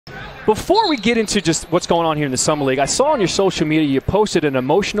Before we get into just what's going on here in the Summer League, I saw on your social media you posted an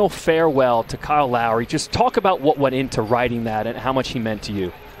emotional farewell to Kyle Lowry. Just talk about what went into writing that and how much he meant to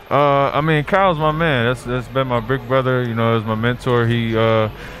you. I mean, Kyle's my man. That's been my big brother. You know, as my mentor. He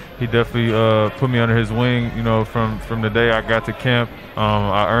definitely put me under his wing. You know, from the day I got to camp,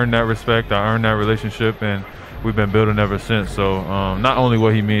 I earned that respect. I earned that relationship, and we've been building ever since. So not only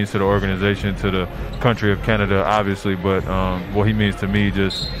what he means to the organization, to the country of Canada, obviously, but what he means to me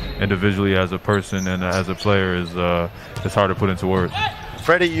just individually as a person and as a player is it's hard to put into words.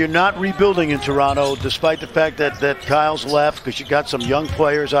 Freddie, you're not rebuilding in Toronto, despite the fact that Kyle's left, because you got some young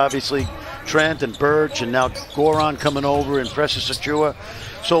players, obviously, Trent and Birch, and now Goran coming over and Precious Achua.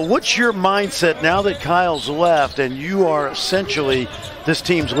 So what's your mindset now that Kyle's left and you are essentially this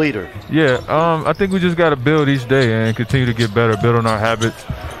team's leader? Yeah, I think we just got to build each day and continue to get better, build on our habits.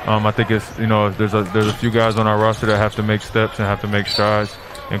 I think it's, you know, there's a few guys on our roster that have to make steps and have to make strides,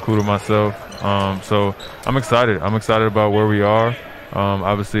 including myself. So I'm excited. I'm excited about where we are.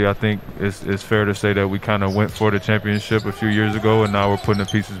 Obviously, I think it's fair to say that we kind of went for the championship a few years ago, and now we're putting the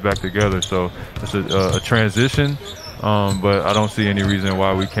pieces back together. So it's a transition, but I don't see any reason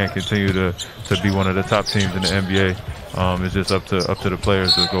why we can't continue to be one of the top teams in the NBA. It's just up to the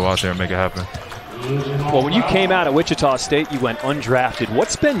players to go out there and make it happen. Well, when you came out of Wichita State, you went undrafted.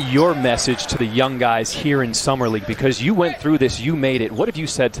 What's been your message to the young guys here in Summer League? Because you went through this, you made it. What have you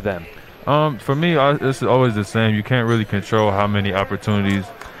said to them? For me, it's always the same. You can't really control how many opportunities,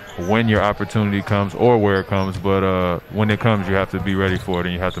 when your opportunity comes or where it comes, but when it comes, you have to be ready for it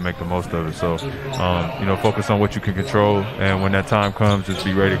and you have to make the most of it. So, you know, focus on what you can control, and when that time comes, just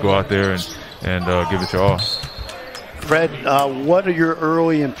be ready to go out there and give it your all. Fred, what are your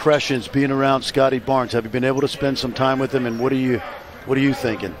early impressions being around Scottie Barnes? Have you been able to spend some time with him, and what are you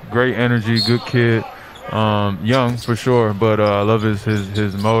thinking? Great energy, good kid. Young for sure, but I love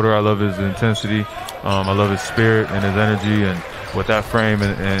his motor. I love his intensity. I love his spirit and his energy, and with that frame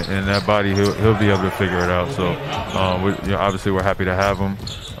and that body, he'll be able to figure it out. So obviously we're happy to have him,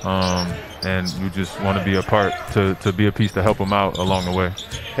 and we just want to be a part to be a piece to help him out along the way.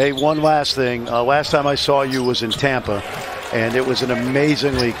 Hey, one last thing. Last time I saw you was in Tampa, and it was an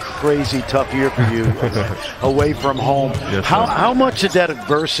amazingly crazy tough year for you away from home. Yes, how much did that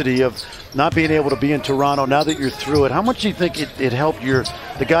adversity of not being able to be in Toronto, now that you're through it, how much do you think it helped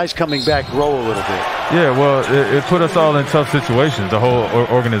the guys coming back grow a little bit? Yeah, well, it put us all in tough situations, the whole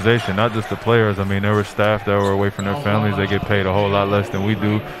organization, not just the players. I mean, there were staff that were away from their families. They get paid a whole lot less than we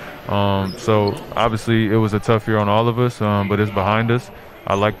do. So obviously it was a tough year on all of us, but it's behind us.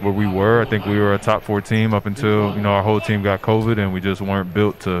 I like where we were. I think we were a top 4 team up until, you know, our whole team got COVID, and we just weren't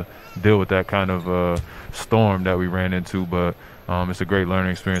built to deal with that kind of storm that we ran into. But it's a great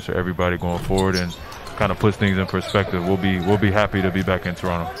learning experience for everybody going forward, and kind of puts things in perspective. We'll be happy to be back in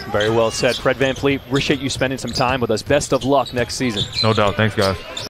Toronto. Very well said. Fred VanVleet, appreciate you spending some time with us. Best of luck next season. No doubt. Thanks, guys.